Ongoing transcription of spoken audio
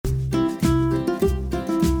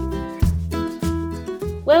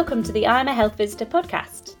Welcome to the I'm a Health Visitor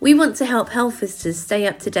podcast. We want to help health visitors stay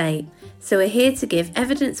up to date, so we're here to give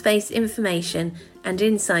evidence-based information and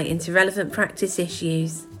insight into relevant practice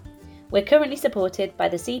issues. We're currently supported by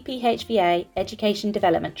the CPHVA Education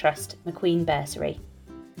Development Trust, McQueen Bursary.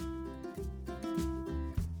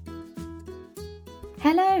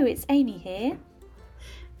 Hello, it's Amy here.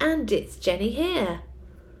 And it's Jenny here.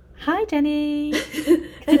 Hi, Jenny.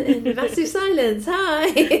 Massive silence,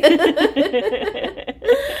 hi.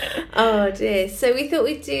 Oh dear. So we thought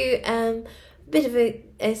we'd do a bit of a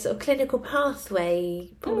sort of clinical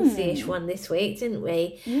pathway policy-ish one this week, didn't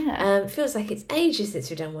we? Yeah. Feels like it's ages since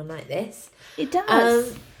we've done one like this. It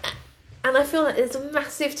does. And I feel like there's a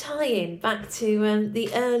massive tie-in back to the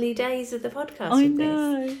early days of the podcast I with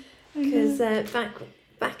know. this. Because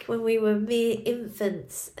back when we were mere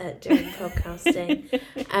infants doing podcasting,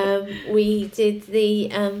 we did the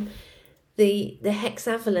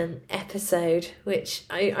hexavalent episode, which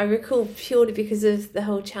I recall purely because of the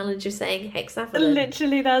whole challenge of saying hexavalent.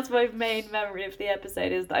 Literally, that's my main memory of the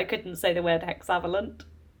episode, is that I couldn't say the word hexavalent.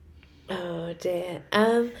 Oh dear.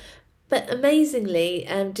 But amazingly,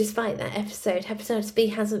 despite that episode, hepatitis B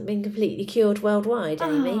hasn't been completely cured worldwide,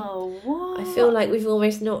 Amy. Oh, what? I feel like we've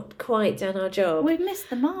almost not quite done our job. We've missed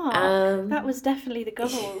the mark. That was definitely the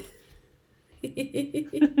goal.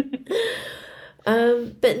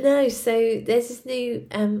 But no, so there's this new,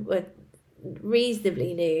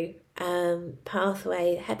 reasonably new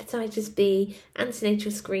pathway, hepatitis B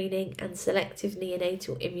antenatal screening and selective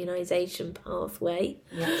neonatal immunisation pathway.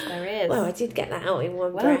 Yes, there is. Well, I did get that out in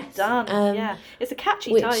one Well breath. done. Yeah, it's a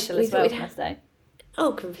catchy title as well, I must say.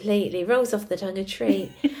 Oh, completely rolls off the tongue a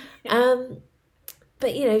treat.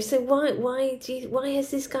 But you know, so why has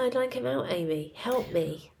this guideline come out, Amy? Help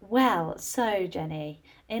me. Well, so Jenny,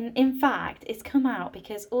 in fact, it's come out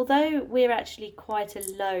because although we're actually quite a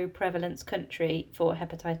low prevalence country for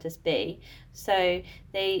hepatitis B, so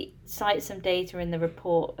they cite some data in the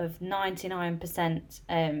report of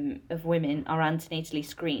 99% of women are antenatally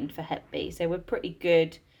screened for Hep B, so we're pretty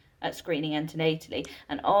good at screening antenatally,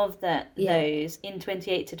 and of those in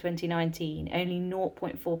 2018 to 2019, only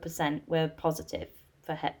 0.4% were positive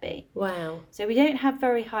for Hep B. Wow. So we don't have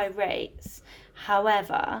very high rates.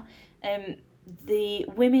 However, the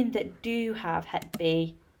women that do have Hep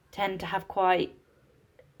B tend to have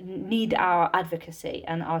need our advocacy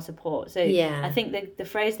and our support. So I think the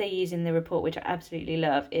phrase they use in the report, which I absolutely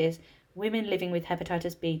love, is women living with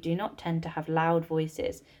hepatitis B do not tend to have loud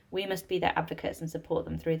voices. We must be their advocates and support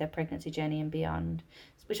them through their pregnancy journey and beyond,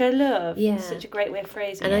 which I love. Yeah. It's such a great way of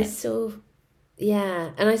phrasing it. And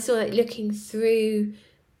I saw like looking through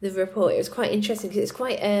the report, it was quite interesting because it's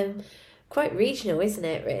quite regional, isn't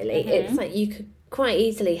it, really? Mm-hmm. It's like you could quite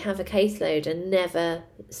easily have a caseload and never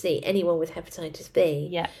see anyone with hepatitis B.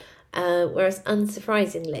 Yeah. Whereas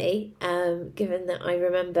unsurprisingly, given that I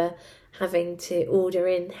remember having to order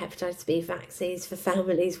in hepatitis B vaccines for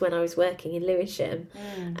families when I was working in Lewisham,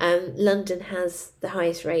 London has the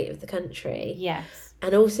highest rate of the country. Yes.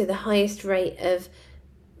 And also the highest rate of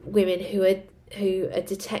women who are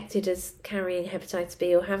detected as carrying hepatitis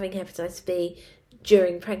B or having hepatitis B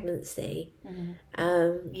during pregnancy.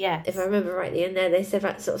 Yes. If I remember rightly, in there they said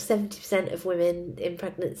about sort of 70% of women in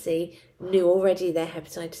pregnancy knew already their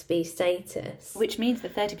hepatitis B status. Which means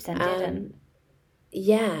that 30% didn't.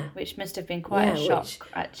 Yeah. Which must have been quite a shock,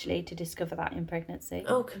 actually, to discover that in pregnancy.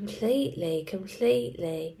 Oh, completely.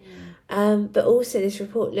 But also this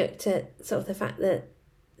report looked at sort of the fact that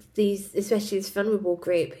these, especially this vulnerable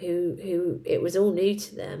group who it was all new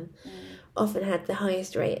to them, often had the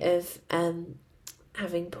highest rate of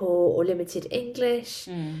having poor or limited English,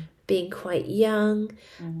 being quite young,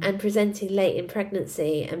 and presenting late in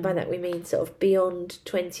pregnancy. And by that we mean sort of beyond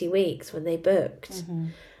 20 weeks when they booked.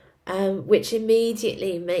 Which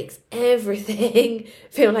immediately makes everything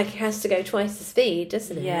feel like it has to go twice the speed,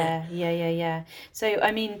 doesn't it? Yeah. So,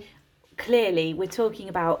 I mean, clearly we're talking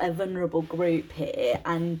about a vulnerable group here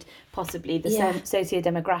and possibly the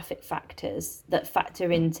socio-demographic factors that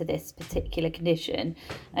factor into this particular condition.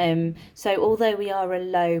 So although we are a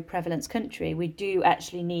low prevalence country, we do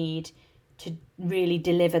actually need to really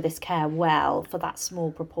deliver this care well for that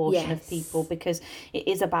small proportion of people, because it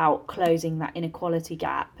is about closing that inequality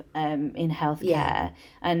gap in healthcare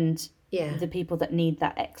and the people that need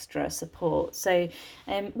that extra support. So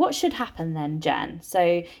what should happen then, Jen?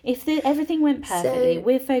 So if everything went perfectly,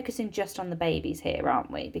 we're focusing just on the babies here,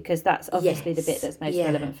 aren't we? Because that's obviously the bit that's most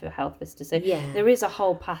relevant for health visitors. So there is a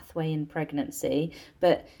whole pathway in pregnancy,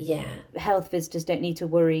 but health visitors don't need to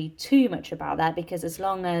worry too much about that, because as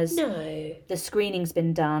long as the screening's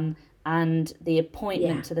been done and the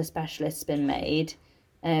appointment to the specialist's been made,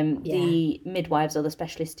 the midwives or the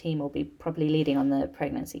specialist team will be probably leading on the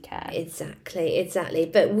pregnancy care. Exactly.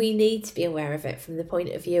 But we need to be aware of it from the point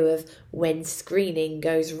of view of when screening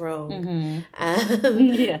goes wrong.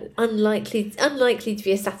 Unlikely to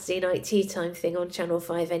be a Saturday night tea time thing on Channel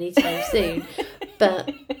 5 anytime soon,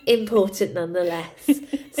 but important nonetheless.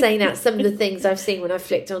 Saying that, some of the things I've seen when I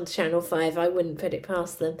flicked on Channel 5, I wouldn't put it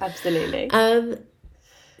past them. Absolutely.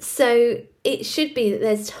 So it should be that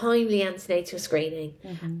there's timely antenatal screening.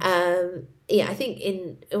 I think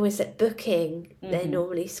in almost at booking, they're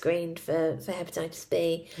normally screened for hepatitis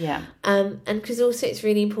B. Yeah. And because also it's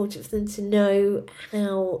really important for them to know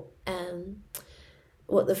how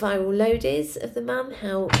what the viral load is of the mum,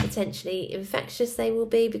 how potentially infectious they will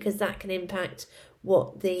be, because that can impact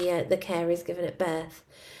what the care is given at birth.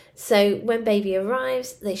 So when baby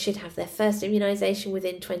arrives, they should have their first immunisation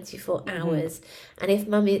within 24 hours. And if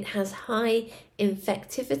mum has high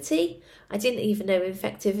infectivity, I didn't even know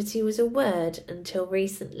infectivity was a word until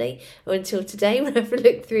recently, or until today when I've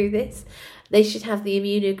looked through this, they should have the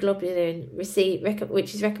immunoglobulin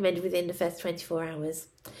which is recommended within the first 24 hours.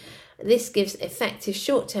 This gives effective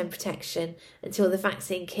short-term protection until the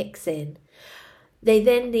vaccine kicks in. They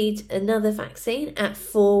then need another vaccine at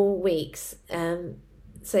 4 weeks.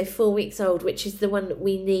 So 4 weeks old, which is the one that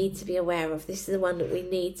we need to be aware of. This is the one that we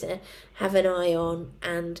need to have an eye on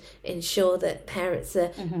and ensure that parents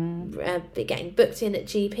are getting booked in at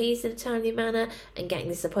GPs in a timely manner and getting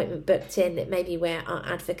this appointment booked in. That may be where our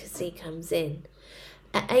advocacy comes in.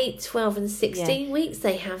 At 8, 12 and 16 weeks,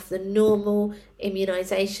 they have the normal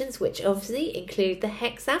immunisations, which obviously include the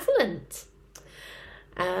hexavalent.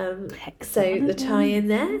 So the tie-in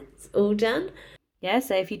there, it's all done. Yeah,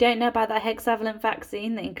 so if you don't know about that hexavalent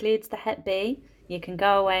vaccine that includes the Hep B, you can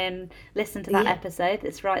go away and listen to that episode.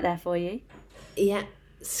 It's right there for you. Yeah,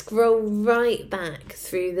 scroll right back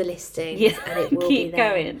through the listings and it will keep be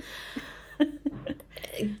there. Going.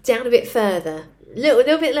 Down a bit further.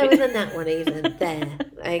 Little bit lower than that one even. There,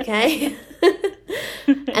 okay?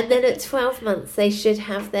 And then at 12 months, they should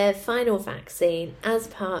have their final vaccine as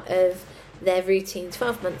part of their routine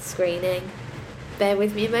 12-month screening. Bear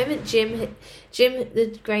with me a moment. Jim,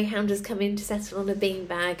 the greyhound, has come in to settle on a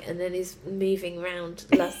beanbag and then is moving around,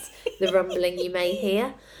 thus the rumbling you may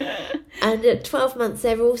hear. And at 12 months,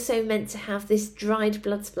 they're also meant to have this dried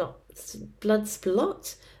blood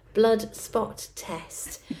spot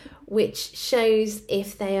test, which shows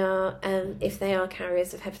if they are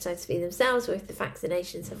carriers of hepatitis B themselves or if the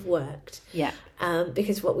vaccinations have worked. Yeah.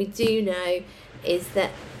 Because what we do know is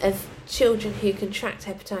that of children who contract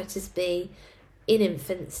hepatitis B in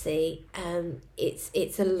infancy,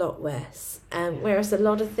 it's a lot worse. Whereas a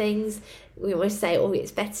lot of things, we always say,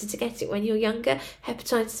 it's better to get it when you're younger.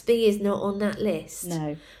 Hepatitis B is not on that list.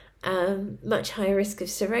 No. Much higher risk of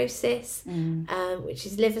cirrhosis, which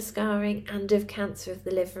is liver scarring, and of cancer of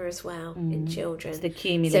the liver as well in children. It's the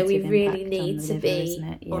cumulative so we really impact need on the to liver, be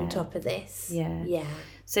isn't it? on top of this. Yeah.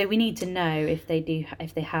 So we need to know if they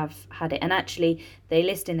have had it. And actually, they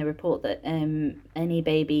list in the report that any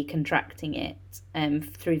baby contracting it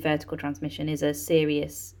through vertical transmission is a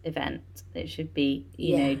serious event. It should be,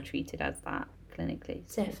 treated as that clinically.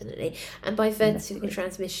 Definitely. And by vertical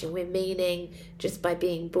transmission, we're meaning just by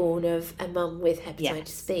being born of a mum with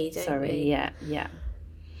hepatitis B, don't we? Yeah.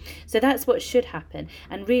 So that's what should happen.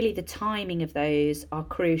 And really the timing of those are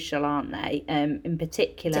crucial, aren't they? In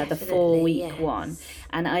particular, Definitely, the 4-week one.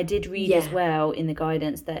 And I did read as well in the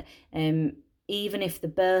guidance that even if the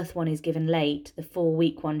birth one is given late, the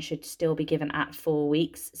 4-week one should still be given at 4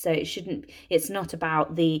 weeks. So it's not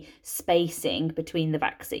about the spacing between the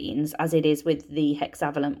vaccines as it is with the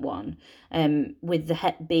hexavalent one. With the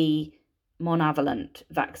Hep B monovalent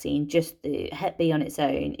vaccine, just the Hep B on its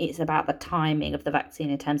own, it's about the timing of the vaccine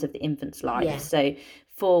in terms of the infant's life. So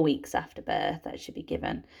 4 weeks after birth, that should be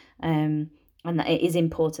given. And that it is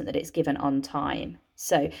important that it's given on time.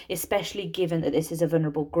 So especially given that this is a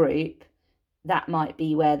vulnerable group, that might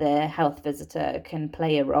be where the health visitor can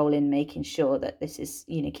play a role in making sure that this is,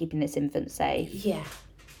 keeping this infant safe.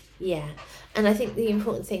 Yeah. And I think the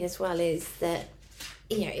important thing as well is that,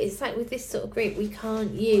 it's like with this sort of group, we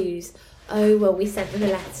can't use, we sent them a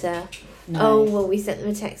letter. No. We sent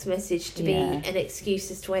them a text message to be an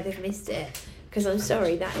excuse as to why they've missed it. Because I'm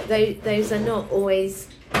sorry, that those are not always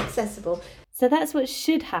accessible. So that's what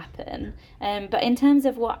should happen. But in terms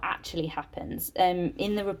of what actually happens,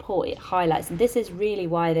 in the report it highlights, and this is really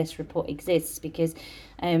why this report exists, because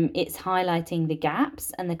it's highlighting the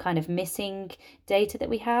gaps and the kind of missing data that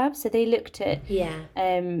we have. So they looked at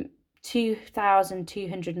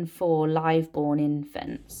 2,204 live-born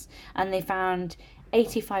infants, and they found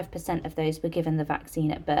 85% of those were given the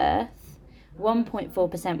vaccine at birth,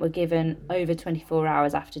 1.4% were given over 24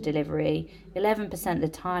 hours after delivery. 11% the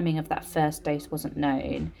timing of that first dose wasn't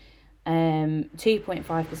known.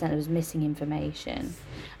 2.5% was missing information.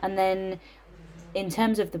 And then in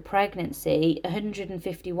terms of the pregnancy,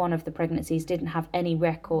 151 of the pregnancies didn't have any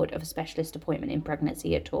record of a specialist appointment in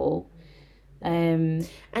pregnancy at all. And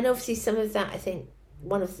obviously some of that, I think,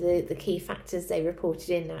 one of the key factors they reported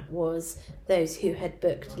in that was those who had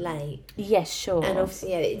booked late. Yes, sure. And obviously,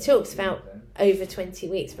 yeah, it talks about over 20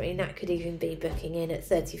 weeks, but I mean, that could even be booking in at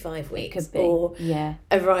 35 weeks. It could be, or yeah.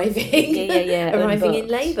 arriving arriving in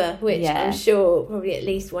labour, which Yeah. I'm sure probably at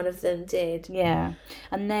least one of them did. Yeah.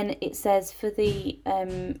 And then it says for the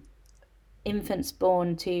infants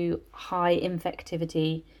born to high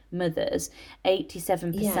infectivity mothers,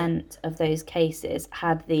 87% of those cases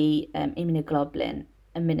had the immunoglobulin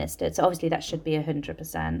administered. So obviously that should be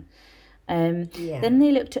 100%. Then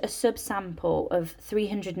they looked at a subsample of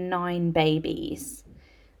 309 babies,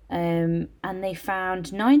 and they found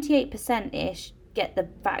 98%-ish get the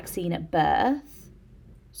vaccine at birth.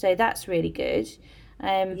 So that's really good.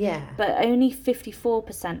 But only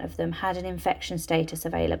 54% of them had an infection status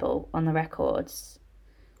available on the records.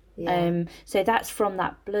 So that's from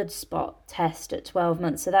that blood spot test at 12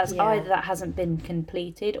 months. So that's either that hasn't been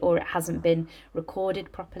completed or it hasn't been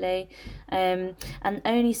recorded properly. And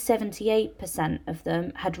only 78% of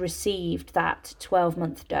them had received that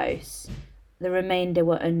 12-month dose. The remainder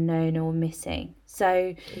were unknown or missing.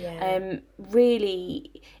 So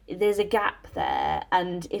really, there's a gap there.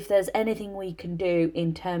 And if there's anything we can do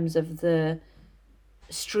in terms of the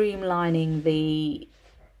streamlining the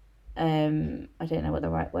I don't know what the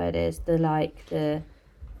right word is, the letter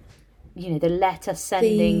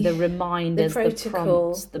sending, the reminders, the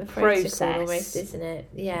prompts, the process almost, isn't it?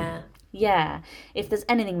 Yeah, if there's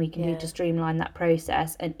anything we can do to streamline that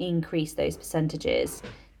process and increase those percentages,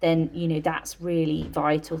 then that's really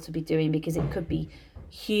vital to be doing, because it could be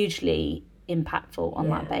hugely impactful on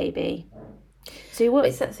that baby. So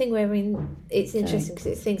it's that thing where it's interesting because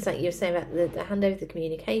it's things like you were saying about the handover, the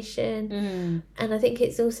communication, and I think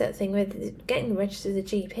it's also that thing where getting registered with a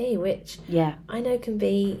GP, which I know can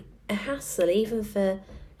be a hassle even for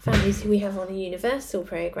families who we have on a universal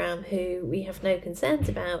programme who we have no concerns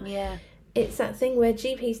about. It's that thing where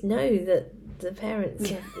GPs know that the parents,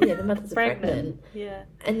 the mothers are pregnant,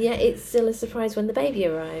 and yet it's still a surprise when the baby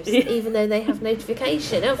arrives, even though they have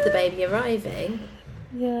notification of the baby arriving.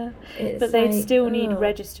 But they still need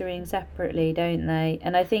registering separately, don't they?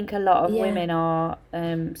 And I think a lot of women are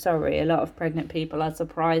a lot of pregnant people are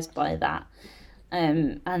surprised by that,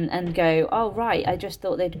 and go, oh right, I just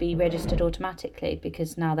thought they'd be registered automatically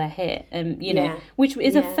because now they're here, which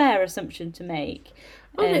is a fair assumption to make.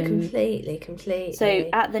 No, completely. So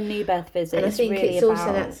at the new birth visit, and I think really it's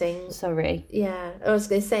also that thing. Sorry. Yeah, I was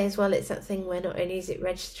going to say as well, it's that thing where not only is it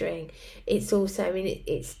registering, it's also, I mean,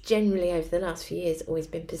 it's generally over the last few years always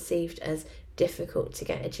been perceived as difficult to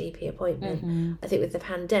get a GP appointment. I think with the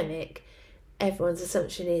pandemic, everyone's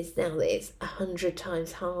assumption is now that it's 100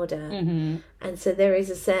 times harder. And so there is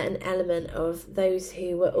a certain element of those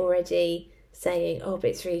who were already saying, oh, but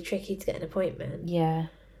it's really tricky to get an appointment.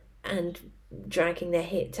 And dragging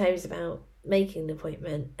their toes about making an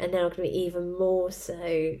appointment, and now going to be even more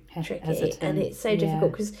so tricky. Hesitant. And it's so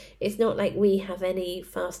difficult because it's not like we have any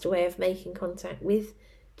faster way of making contact with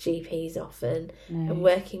GPs often and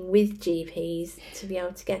working with GPs to be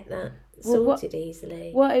able to get that sorted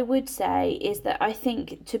easily. What I would say is that I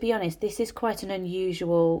think, to be honest, this is quite an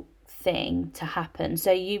unusual thing to happen.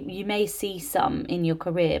 So you may see some in your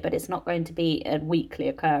career, but it's not going to be a weekly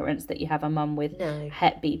occurrence that you have a mum with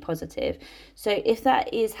Hep B positive. So if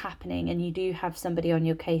that is happening and you do have somebody on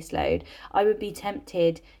your caseload, I would be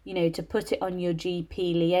tempted, to put it on your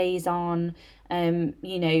GP liaison. In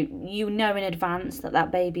advance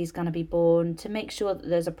that baby's going to be born, to make sure that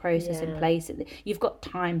there's a process in place. You've got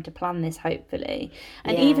time to plan this, hopefully.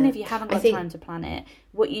 And even if you haven't got time to plan it,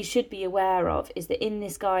 what you should be aware of is that in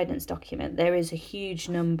this guidance document, there is a huge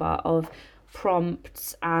number of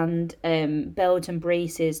prompts and belt and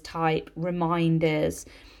braces type reminders.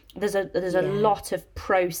 There's a lot of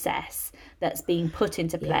process that's being put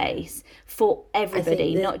into place for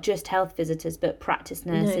everybody, not just health visitors, but practice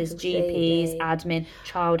nurses, GPs, admin,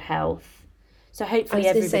 child health. So hopefully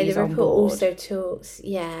everybody's on board.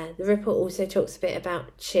 The report also talks a bit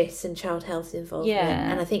about CHIS and child health involvement.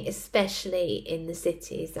 And I think especially in the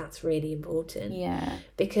cities, that's really important.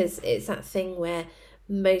 Because it's that thing where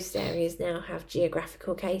most areas now have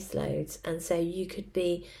geographical caseloads, and so you could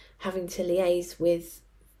be having to liaise with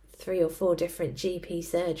 3 or 4 different GP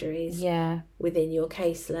surgeries within your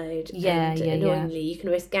caseload. And annoyingly, you can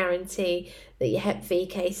always guarantee that your Hep V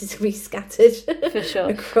cases will be scattered for sure.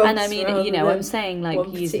 across, and I mean, I'm saying like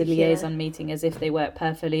use the liaison meeting as if they work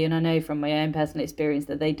perfectly, and I know from my own personal experience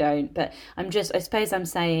that they don't, but I suppose I'm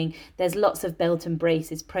saying there's lots of belt and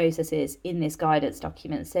braces processes in this guidance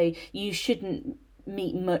document, so you shouldn't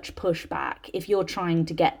meet much pushback if you're trying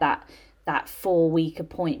to get that 4-week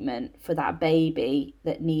appointment for that baby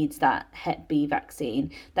that needs that Hep B vaccine.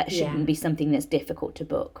 That shouldn't be something that's difficult to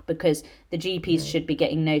book, because the GPs should be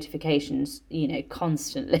getting notifications,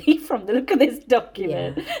 constantly from the look of this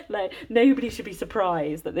document. Like, nobody should be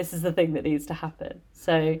surprised that this is the thing that needs to happen.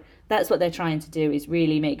 So that's what they're trying to do, is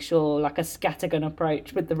really make sure, like a scattergun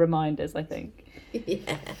approach with the reminders, I think.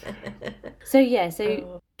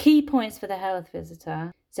 So key points for the health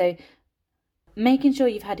visitor. So making sure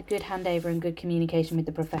you've had a good handover and good communication with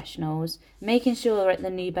the professionals, making sure at the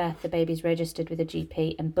new birth the baby's registered with a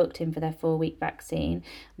GP and booked in for their 4-week vaccine,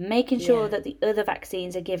 making sure that the other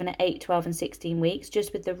vaccines are given at 8, 12 and 16 weeks,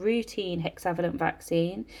 just with the routine hexavalent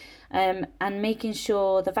vaccine, and making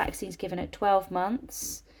sure the vaccine's given at 12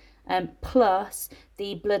 months, plus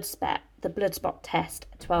the blood spot test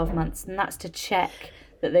at 12 months, and that's to check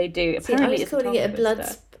that they do. Apparently, I was calling it a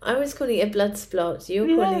blood spot. You're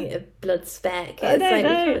calling it a blood speck. I don't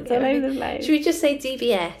know. It's all over the place. Should we just say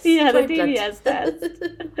DBS? Yeah, the DBS test.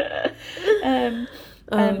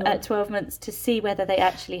 At 12 months to see whether they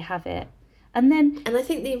actually have it. And I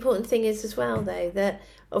think the important thing is as well, though, that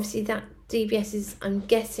obviously that DBS is, I'm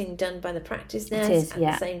guessing, done by the practice nurse at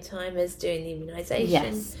the same time as doing the immunisation.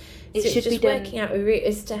 Yes. It should just be working out a route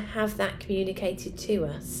as to have that communicated to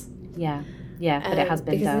us. Yeah, but it has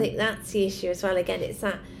been because done. I think that's the issue as well. Again, it's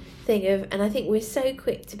that thing of, and I think we're so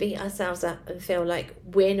quick to beat ourselves up and feel like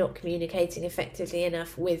we're not communicating effectively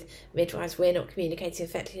enough with midwives, we're not communicating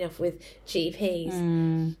effectively enough with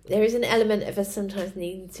GPs. There is an element of us sometimes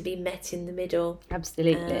needing to be met in the middle.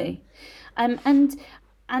 Absolutely. And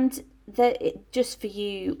just for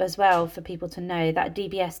you as well, for people to know, that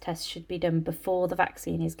DBS test should be done before the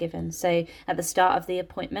vaccine is given, so at the start of the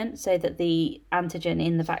appointment, so that the antigen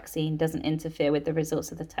in the vaccine doesn't interfere with the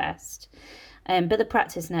results of the test. But the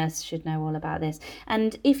practice nurse should know all about this.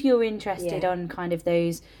 And if you're interested on kind of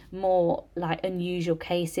those more like unusual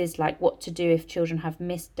cases, like what to do if children have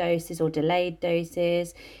missed doses or delayed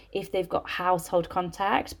doses, if they've got household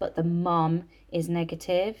contact but the mum is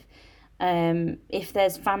negative, if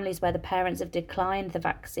there's families where the parents have declined the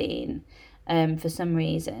vaccine for some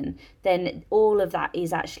reason, then all of that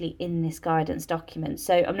is actually in this guidance document.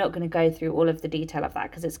 So I'm not going to go through all of the detail of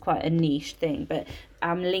that because it's quite a niche thing, but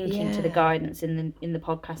I'm linking to the guidance in the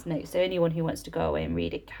podcast notes, so anyone who wants to go away and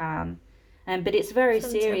read it can. But it's very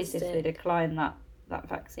serious if they decline that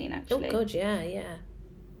vaccine, actually. Oh god,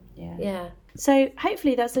 yeah. So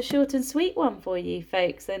hopefully that's a short and sweet one for you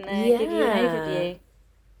folks, and give you an overview.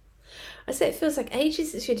 I say it feels like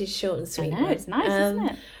ages since we did short and sweet. I know, it's nice, isn't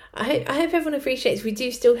it? I hope everyone appreciates we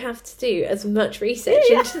do still have to do as much research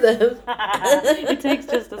into them. It takes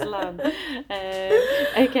just as long.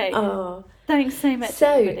 Okay. Thanks so much,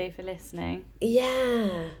 everybody, for listening.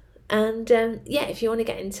 Yeah. And if you want to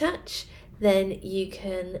get in touch, then you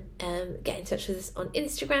can get in touch with us on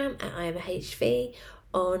Instagram at IamAHV,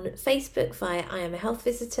 on Facebook via I Am a Health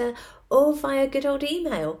Visitor, or via good old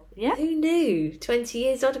email. Yeah. Who knew 20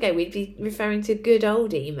 years odd ago we'd be referring to good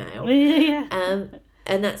old email.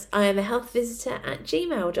 And that's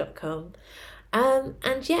IamAHealthVisitor@gmail.com. And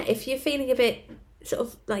if you're feeling a bit sort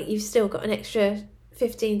of like you've still got an extra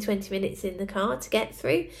 15-20 minutes in the car to get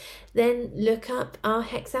through, then look up our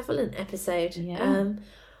hexavalent episode.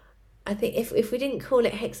 I think if we didn't call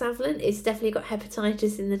it hexavalent, it's definitely got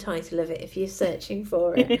hepatitis in the title of it if you're searching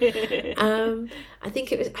for it. I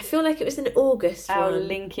feel like it was an August one. I'll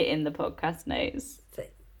link it in the podcast notes.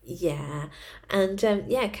 And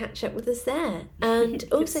catch up with us there. And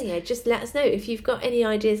also, just let us know if you've got any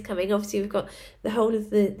ideas coming. Obviously, we've got the whole of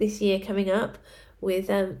this year coming up with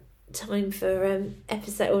time for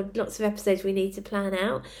lots of episodes we need to plan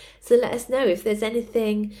out. So let us know if there's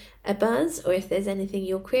anything a buzz, or if there's anything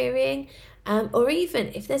you're querying, or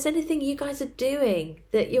even if there's anything you guys are doing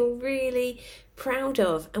that you're really proud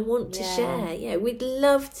of and want to share. We'd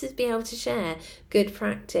love to be able to share good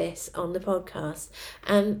practice on the podcast,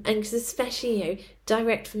 and especially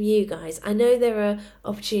direct from you guys. I know there are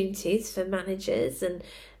opportunities for managers and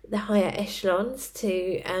the higher echelons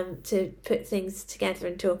to put things together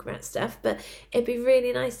and talk about stuff, but it'd be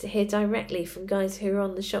really nice to hear directly from guys who are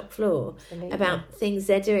on the shop floor about things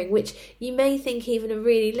they're doing, which you may think even are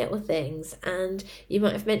really little things, and you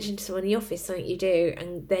might have mentioned to someone in the office something you do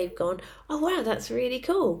and they've gone, oh wow, that's really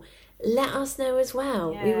cool. Let us know as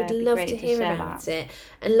well. We would love to hear about it,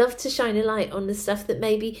 and love to shine a light on the stuff that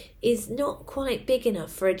maybe is not quite big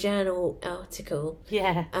enough for a journal article.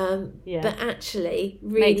 But actually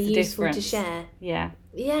really useful to share. Yeah.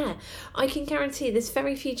 I can guarantee there's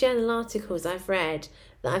very few journal articles I've read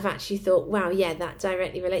that I've actually thought, wow, yeah, that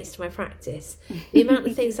directly relates to my practice. The amount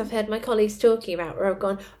of things I've heard my colleagues talking about where I've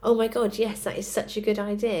gone, oh my God, yes, that is such a good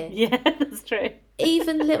idea. Yeah, that's true.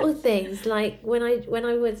 Even little things like when I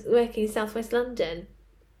was working in South West London,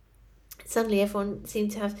 suddenly everyone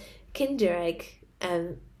seemed to have Kinder egg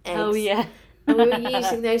eggs. Oh yeah. And we were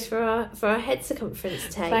using those for our head circumference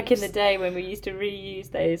tapes. Back in the day when we used to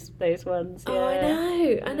reuse those ones. Yeah.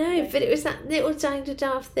 Oh, I know. But it was that little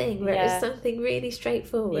daft thing where it was something really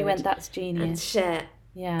straightforward. You went, that's genius. And share.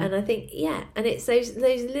 Yeah. And I think, and it's those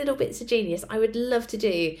little bits of genius. I would love to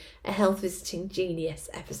do a health visiting genius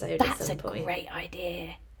episode at some point. That's a great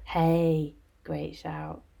idea. Hey, great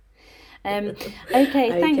shout. Okay,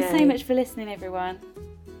 thanks so much for listening, everyone.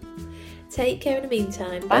 Take care in the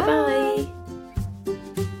meantime. Bye-bye.